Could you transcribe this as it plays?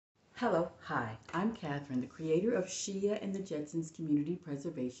Hello, hi, I'm Catherine, the creator of Shia and the Jetsons Community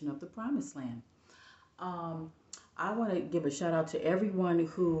Preservation of the Promised Land. Um, I want to give a shout out to everyone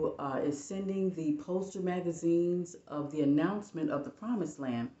who is sending the poster magazines of the announcement of the Promised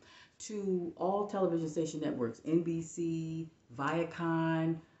Land to all television station networks, NBC,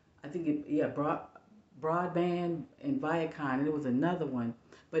 Viacom, I think Broadband and Viacom, and there was another one,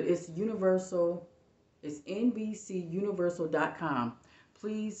 but it's Universal, it's NBCUniversal.com.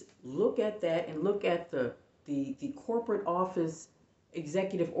 Please look at that and look at the corporate office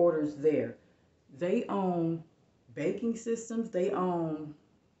executive orders there. They own banking systems. They own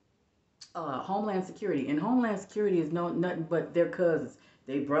Homeland Security, and Homeland Security is no nothing but their cousins,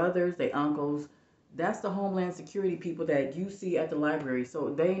 they brothers, they uncles. That's the Homeland Security people that you see at the library. So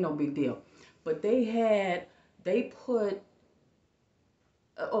they ain't no big deal. But they put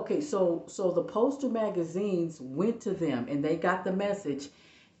okay. So the poster magazines went to them, and they got the message,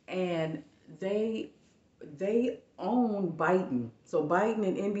 and they they own Biden. So Biden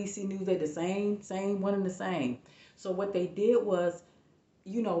and NBC News, they're the same one and the same. So what they did was,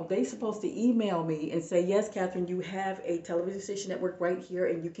 they supposed to email me and say, yes, Catherine, you have a television station network right here,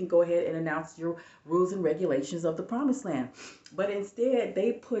 and you can go ahead and announce your rules and regulations of the Promised Land. But instead,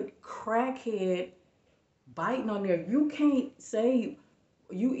 they put crackhead Biden on there. You can't say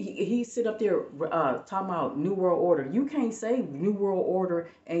he sit up there talking about New World Order. You can't say New World Order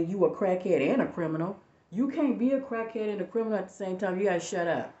and you a crackhead and a criminal. You can't be a crackhead and a criminal at the same time. You gotta shut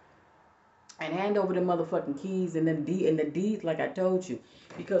up and hand over the motherfucking keys and the deeds like I told you,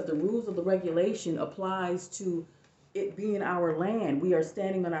 because the rules of the regulation applies to it being our land. We are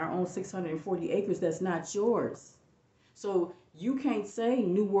standing on our own 640 acres. That's not yours. So you can't say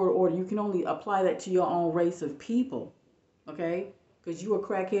New World Order. You can only apply that to your own race of people, okay? Because you a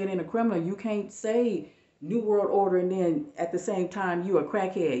crackhead and a criminal. You can't say New World Order and then at the same time you a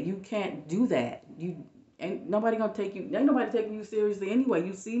crackhead. You can't do that. You ain't nobody gonna take you. Ain't nobody taking you seriously anyway.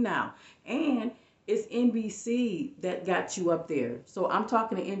 You see now, and it's NBC that got you up there. So I'm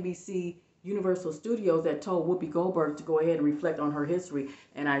talking to NBC Universal Studios that told Whoopi Goldberg to go ahead and reflect on her history.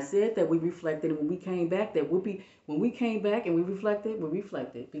 And I said that we reflected, and when we came back, when we came back and we reflected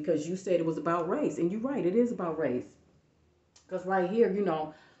because you said it was about race, and you're right, it is about race. Because right here,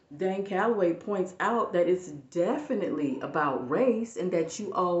 Dan Calloway points out that it's definitely about race and that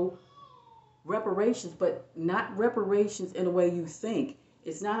you owe reparations, but not reparations in the way you think.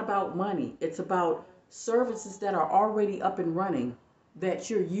 It's not about money. It's about services that are already up and running that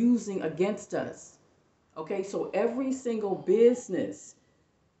you're using against us. Okay, so every single business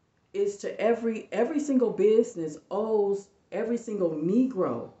is to every single business owes every single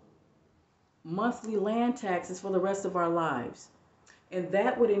Negro monthly land taxes for the rest of our lives. And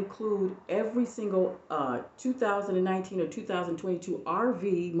that would include every single 2019 or 2022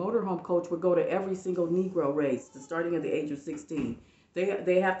 RV motorhome coach would go to every single Negro race, starting at the age of 16. They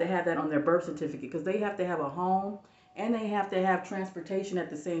have to have that on their birth certificate because they have to have a home and they have to have transportation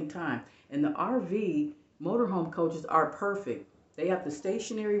at the same time. And the RV motorhome coaches are perfect. They have the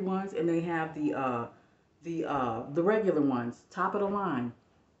stationary ones and they have the regular ones, top of the line,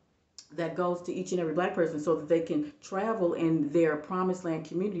 that goes to each and every black person so that they can travel in their promised land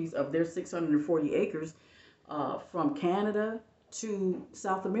communities of their 640 acres from Canada to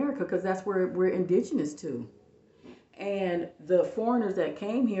South America, because that's where we're indigenous to. And the foreigners that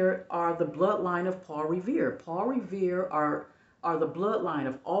came here are the bloodline of Paul Revere. Paul Revere are the bloodline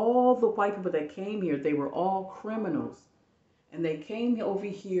of all the white people that came here. They were all criminals, and they came over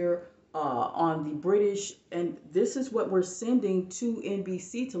here on the British, and this is what we're sending to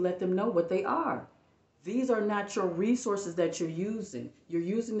NBC to let them know what they are. These are not your resources that you're using. You're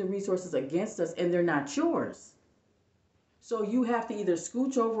using the resources against us, and they're not yours. So you have to either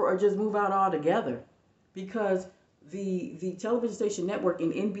scooch over or just move out altogether, because the television station network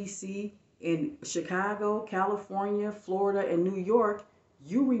in NBC in Chicago, California, Florida, and New York,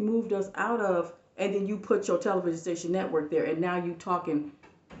 you removed us out of, and then you put your television station network there, and now you talking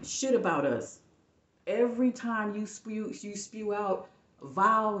shit about us. Every time you spew out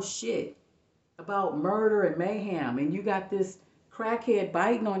vile shit about murder and mayhem, and you got this crackhead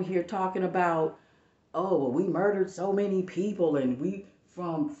Biden on here talking about, oh, well, we murdered so many people, and we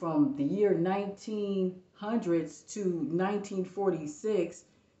from the year 1900s to 1946,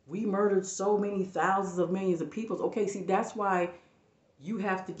 we murdered so many thousands of millions of people. Okay, see, that's why you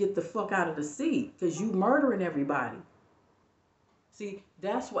have to get the fuck out of the seat, because you murdering everybody. See,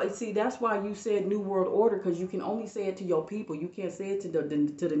 that's why you said New World Order, because you can only say it to your people. You can't say it to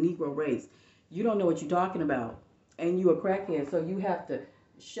the Negro race. You don't know what you're talking about, and you a crackhead, so you have to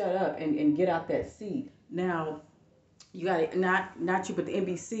shut up and get out that seat. Now, You got to not you, but the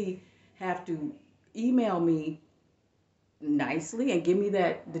NBC have to email me nicely and give me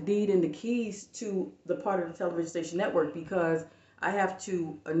the deed and the keys to the part of the television station network, because I have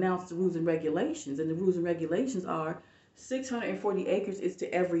to announce the rules and regulations, and the rules and regulations are 640 acres is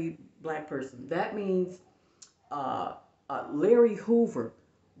to every black person. That means uh, Larry Hoover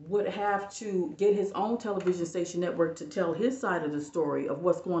would have to get his own television station network to tell his side of the story of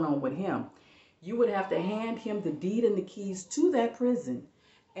what's going on with him. You would have to hand him the deed and the keys to that prison,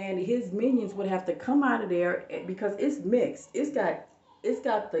 and his minions would have to come out of there, because it's mixed. It's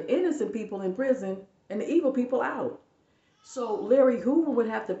got the innocent people in prison and the evil people out. So Larry Hoover would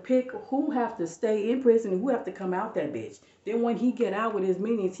have to pick who have to stay in prison and who have to come out that bitch. Then when he get out with his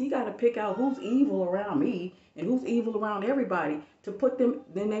minions, he got to pick out who's evil around me and who's evil around everybody to put them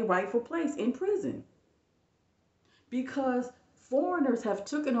in their rightful place in prison. Because foreigners have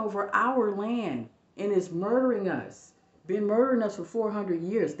taken over our land and is murdering us. Been murdering us for 400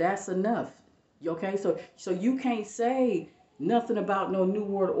 years. That's enough. Okay, so you can't say nothing about no new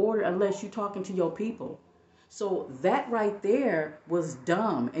world order unless you're talking to your people. So that right there was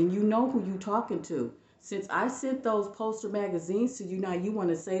dumb, and you know who you talking to. Since I sent those poster magazines to you, now you want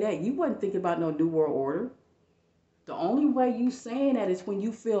to say that you wasn't thinking about no new world order. The only way you saying that is when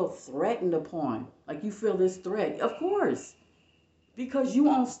you feel threatened upon, like you feel this threat. Of course, because you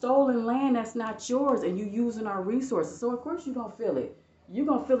on stolen land that's not yours, and you using our resources. So of course you gonna feel it. You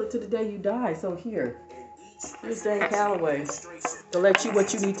gonna feel it to the day you die. So here's Dan Calloway to let you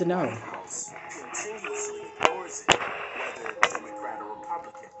what you need to know. Continuously ignores it, whether Democrat or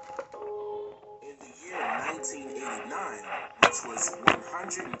Republican. In the year 1989, which was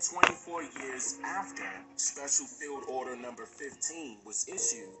 124 years after Special Field Order Number 15 was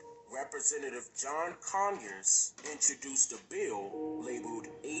issued, Representative John Conyers introduced a bill labeled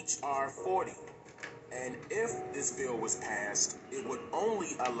H.R. 40. And if this bill was passed, it would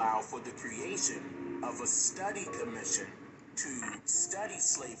only allow for the creation of a study commission to study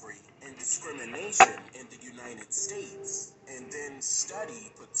slavery and discrimination in the United States, and then study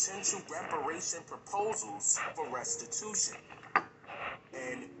potential reparation proposals for restitution.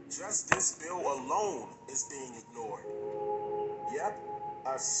 And just this bill alone is being ignored. Yep,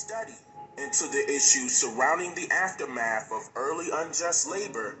 a study into the issues surrounding the aftermath of early unjust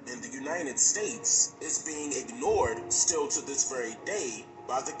labor in the United States is being ignored still to this very day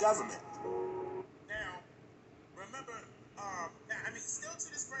by the government. Now, remember, still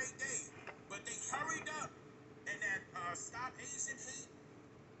to this very day, but they hurried up and that Stop Asian Hate,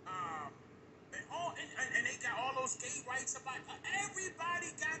 and they got all those gay rights about everybody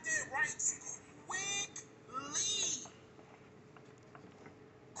got their rights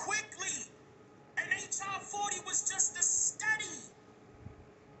quickly. And HR 40 was just a study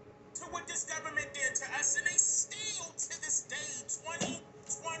to what this government did to us, and they still to this day,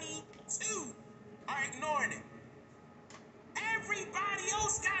 2022, are ignoring it. Everybody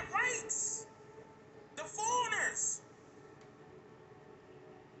else got rights. The foreigners.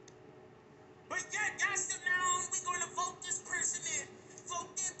 But yet, y'all still now, we're going to vote this person in.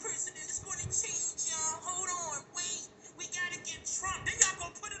 Vote that person in. It's going to change, y'all. Hold on. Wait. We got to get Trump. Then y'all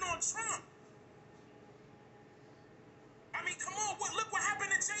going to put it on Trump. I mean, come on. Look what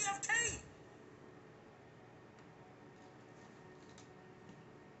happened to JFK.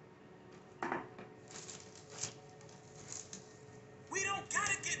 We don't got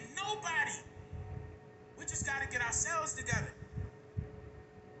to get nobody. We just got to get ourselves together.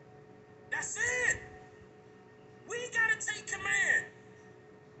 That's it. We got to take command.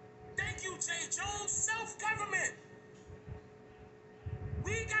 Thank you, Jay Jones. Self-government.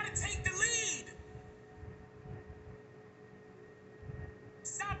 We got to take the lead.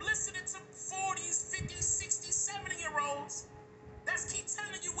 Stop listening to 40s, 50s, 60s, 70-year-olds. That's keep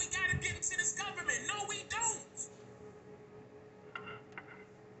telling you we got to get into this government. No, we don't.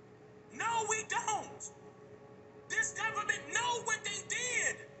 No, we don't. This government know what they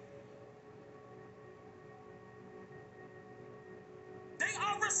did. They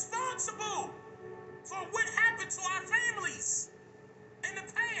are responsible for what happened to our families in the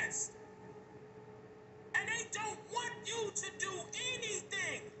past. And they don't want you to do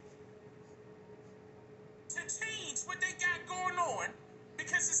anything to change what they got going on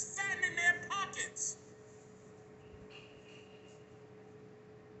because it's fattening their pockets.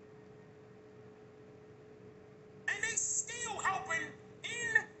 And they still helping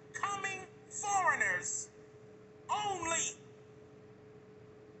incoming foreigners only.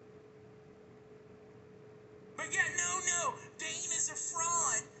 But yeah, no, Dane is a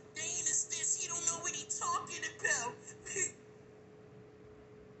fraud. Dane is this, he don't know what he's talking about.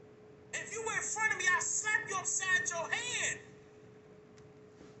 If you were in front of me, I'd slap you upside your head.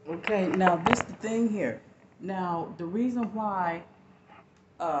 Okay, now this the thing here. Now the reason why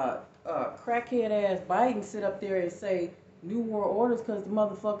crackhead ass Biden sit up there and say New World Orders because the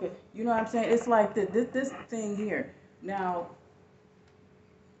motherfucker, you know what I'm saying? It's like this thing here. Now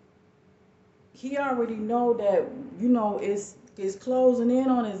he already know that it's closing in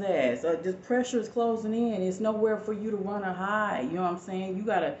on his ass. This pressure is closing in. It's nowhere for you to run or hide. You know what I'm saying? You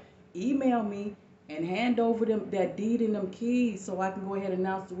gotta email me and hand over them that deed and them keys so I can go ahead and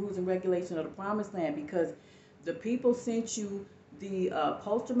announce the rules and regulation of the promised land because the people sent you the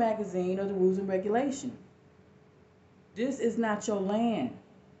poster magazine of the rules and regulation. This is not your land.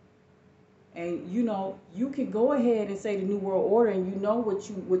 And you can go ahead and say the New World Order, and you know who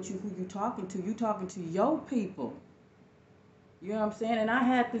you talking to. You talking to your people. You know what I'm saying? And I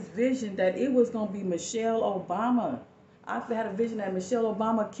had this vision that it was gonna be Michelle Obama. I had a vision that Michelle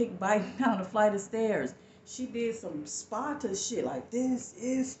Obama kicked Biden down the flight of stairs. She did some Sparta shit like this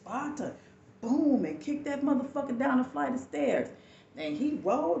is Sparta, boom, and kicked that motherfucker down the flight of stairs. And he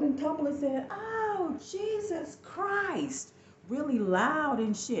rolled and tumbled and said, "Oh Jesus Christ!" really loud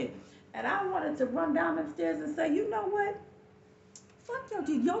and shit. And I wanted to run down the stairs and say, you know what? Fuck your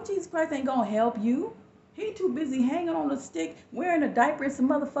Jesus. Your Jesus Christ ain't gonna help you. He too busy hanging on a stick, wearing a diaper and some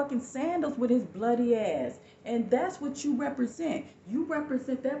motherfucking sandals with his bloody ass. And that's what you represent. You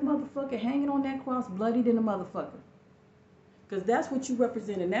represent that motherfucker hanging on that cross bloodied in a motherfucker. Because that's what you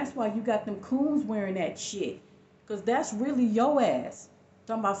represent. And that's why you got them coons wearing that shit. Because that's really your ass.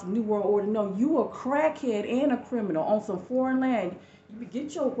 Talking about some New World Order. No, you a crackhead and a criminal on some foreign land. You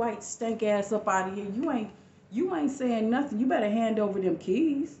get your white stank ass up out of here. You ain't saying nothing. You better hand over them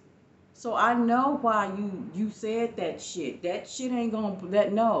keys. So I know why you said that shit. That shit ain't gonna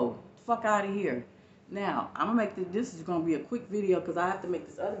no. Fuck out of here. Now I'm gonna make this is gonna be a quick video because I have to make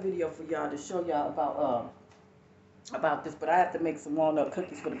this other video for y'all to show y'all about this. But I have to make some walnut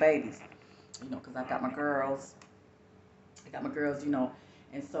cookies for the babies. Because I got my girls.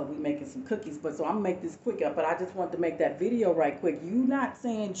 And so we making some cookies. But so I'm gonna make this quick. But I just wanted to make that video right quick. You not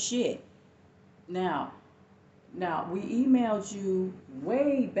saying shit. Now we emailed you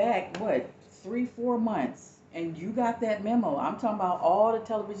way back, what, 3-4 months, and you got that memo. I'm talking about all the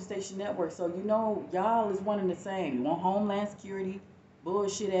television station networks. So y'all is one and the same. You want Homeland Security,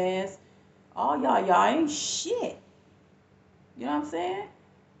 bullshit ass. All y'all ain't shit. You know what I'm saying?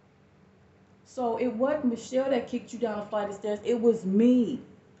 So it wasn't Michelle that kicked you down the flight of stairs. It was me.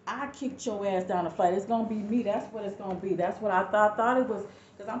 I kicked your ass down the flight. It's gonna be me. That's what it's gonna be. That's what I thought it was.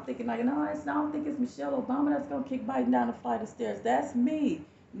 Because I'm thinking like, no, I don't think it's Michelle Obama that's gonna kick Biden down the flight of stairs. That's me.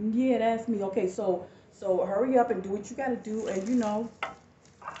 Yeah, that's me. Okay, so hurry up and do what you gotta do, and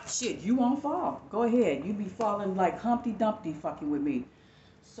shit, you won't fall. Go ahead. You be falling like Humpty Dumpty fucking with me.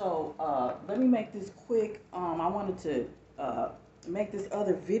 So let me make this quick. I wanted to make this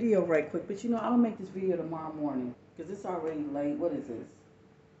other video right quick, but I'm gonna make this video tomorrow morning because it's already late. What is this?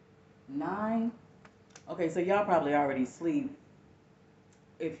 9? Okay, so y'all probably already sleep.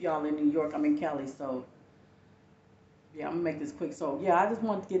 If y'all in New York, I'm in Cali, so yeah, I'm gonna make this quick. So yeah, I just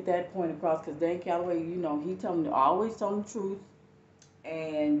wanted to get that point across because Dan Calloway, he always telling the truth,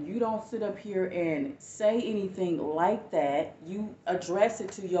 and you don't sit up here and say anything like that. You address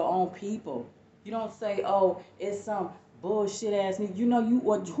it to your own people. You don't say, "Oh, it's some bullshit ass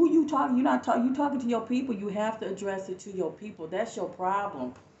nigga." Who you talking? You not talking. You talking to your people. You have to address it to your people. That's your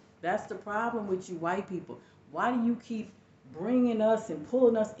problem. That's the problem with you white people. Why do you keep bringing us and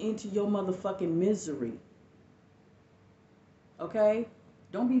pulling us into your motherfucking misery? Okay?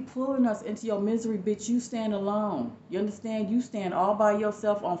 Don't be pulling us into your misery, bitch. You stand alone. You understand? You stand all by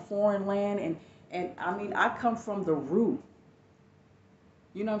yourself on foreign land. And I mean, I come from the root.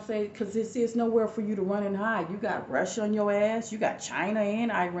 You know what I'm saying? Because there's nowhere for you to run and hide. You got Russia on your ass. You got China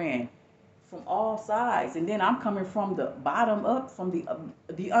and Iran from all sides. And then I'm coming from the bottom up, from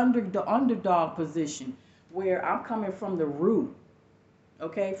the underdog position, where I'm coming from the root.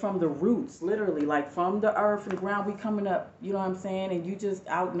 Okay, from the roots, literally, like from the earth and the ground, we coming up. You know what I'm saying? And you just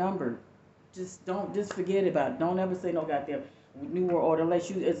outnumbered. Just forget about it. Don't ever say no goddamn New World Order unless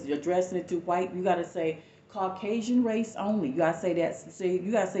it's addressing it to white. You gotta say Caucasian race only. You gotta say that.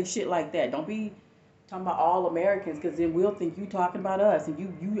 You gotta say shit like that. Don't be talking about all Americans, because then we'll think you talking about us, and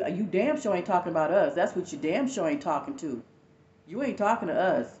you damn sure ain't talking about us. That's what you damn sure ain't talking to. You ain't talking to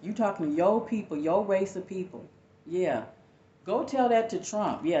us. You talking to your people, your race of people. Yeah. Go tell that to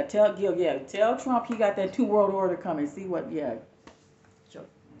Trump. Yeah, tell Trump he got that New World Order coming. See what? Yeah, shut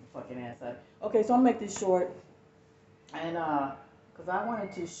fucking ass up. Okay, so I'm gonna make this short, and because I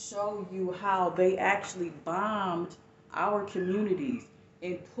wanted to show you how they actually bombed our communities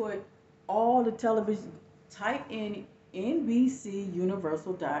and put all the television. Type in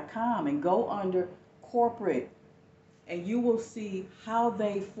NBCUniversal.com and go under corporate, and you will see how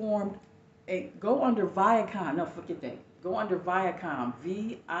they formed go under Viacom. No, forget that. Go under Viacom,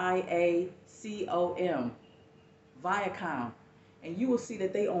 Viacom, Viacom, and you will see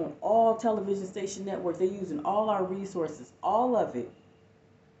that they own all television station networks. They're using all our resources, all of it,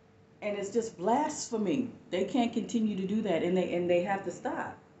 and it's just blasphemy. They can't continue to do that, and they have to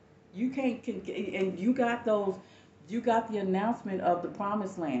stop. You can't, and you got those. You got the announcement of the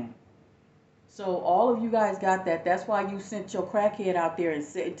Promised Land. So all of you guys got that. That's why you sent your crackhead out there and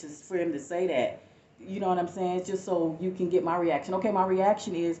said for him to say that. You know what I'm saying? Just so you can get my reaction. Okay, my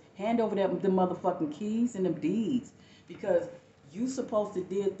reaction is hand over the motherfucking keys and them deeds, because you supposed to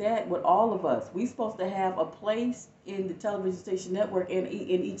did that with all of us. We supposed to have a place in the television station network in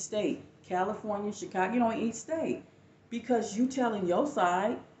each state, California, Chicago, in each state, because you telling your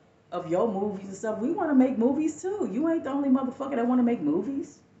side of your movies and stuff. We want to make movies too. You ain't the only motherfucker that want to make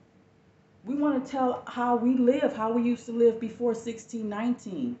movies. We want to tell how we live, how we used to live before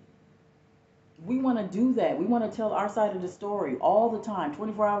 1619. We want to do that. We want to tell our side of the story all the time,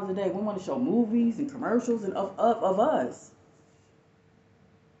 24 hours a day. We want to show movies and commercials and of us,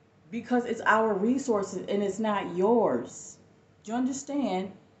 because it's our resources and it's not yours. Do you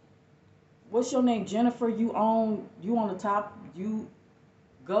understand? What's your name? Jennifer, you on the top. You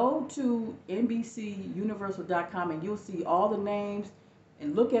go to NBCUniversal.com and you'll see all the names,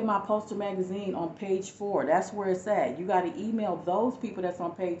 and look at my poster magazine on page 4. That's where it's at. You got to email those people that's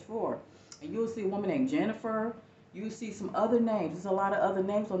on page 4. And you'll see a woman named Jennifer. You'll see some other names. There's a lot of other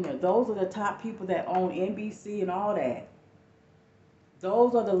names on there. Those are the top people that own NBC and all that.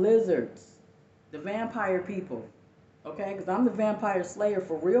 Those are the lizards, the vampire people. Okay? Because I'm the vampire slayer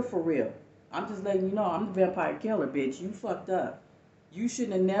for real, for real. I'm just letting you know I'm the vampire killer, bitch. You fucked up. You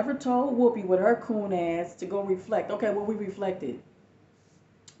shouldn't have never told Whoopi with her coon ass to go reflect. Okay, well, we reflected.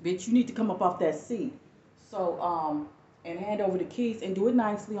 Bitch, you need to come up off that seat. So, and hand over the keys and do it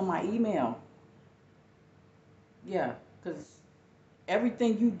nicely on my email. Yeah, because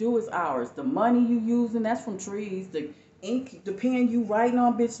everything you do is ours. The money you using, that's from trees. The ink, the pen you writing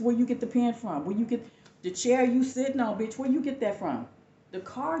on, bitch, where you get the pen from? Where you get the chair you sitting on, bitch, where you get that from? The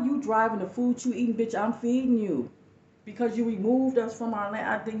car you driving, the food you eating, bitch, I'm feeding you. Because you removed us from our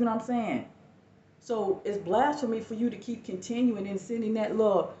land. You know what I'm saying? So it's blasphemy for you to keep continuing and sending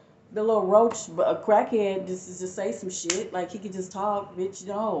the little roach, a crackhead, just to say some shit like he could just talk, bitch.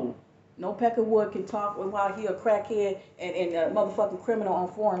 No Peckerwood can talk while he a crackhead and a motherfucking criminal on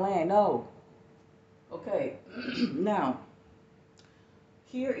foreign land. No. Okay. Now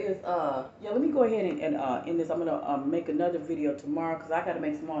here is yeah. Let me go ahead and in this. I'm gonna make another video tomorrow because I gotta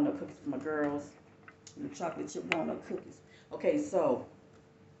make some walnut cookies for my girls. The chocolate chip walnut cookies. Okay, so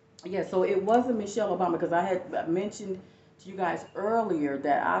yeah, so it wasn't Michelle Obama, because I had mentioned to you guys earlier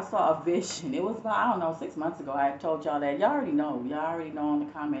that I saw a vision. It was about, I don't know, 6 months ago. I told y'all that. Y'all already know. Y'all already know in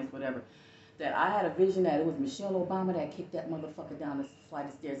the comments, whatever. That I had a vision that it was Michelle Obama that kicked that motherfucker down the flight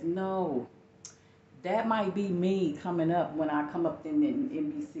of stairs. No. That might be me coming up when I come up in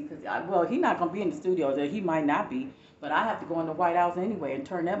NBC. Because, well, he's not going to be in the studios. He might not be. But I have to go in the White House anyway and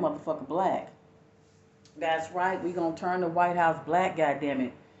turn that motherfucker black. That's right. We going to turn the White House black,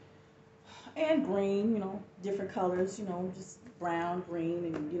 goddammit. And green, different colors, just brown,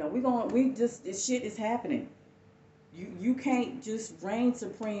 green, and this shit is happening. You can't just reign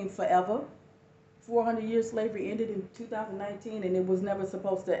supreme forever. 400 years slavery ended in 2019, and it was never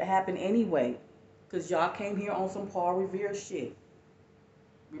supposed to happen anyway, because y'all came here on some Paul Revere shit.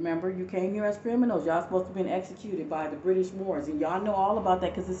 Remember, you came here as criminals. Y'all supposed to have been executed by the British Moors, and y'all know all about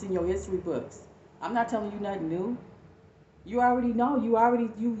that because it's in your history books. I'm not telling you nothing new. You already know.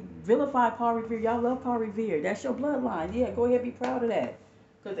 You vilify Paul Revere. Y'all love Paul Revere. That's your bloodline. Yeah, go ahead, be proud of that.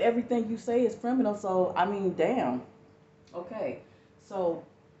 Because everything you say is criminal. So, I mean, damn. Okay. So,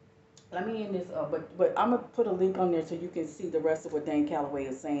 let me end this up. But I'm going to put a link on there so you can see the rest of what Dan Calloway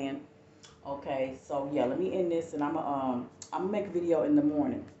is saying. Okay. So, yeah, let me end this. And I'm going to make a video in the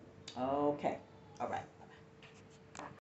morning. Okay. All right.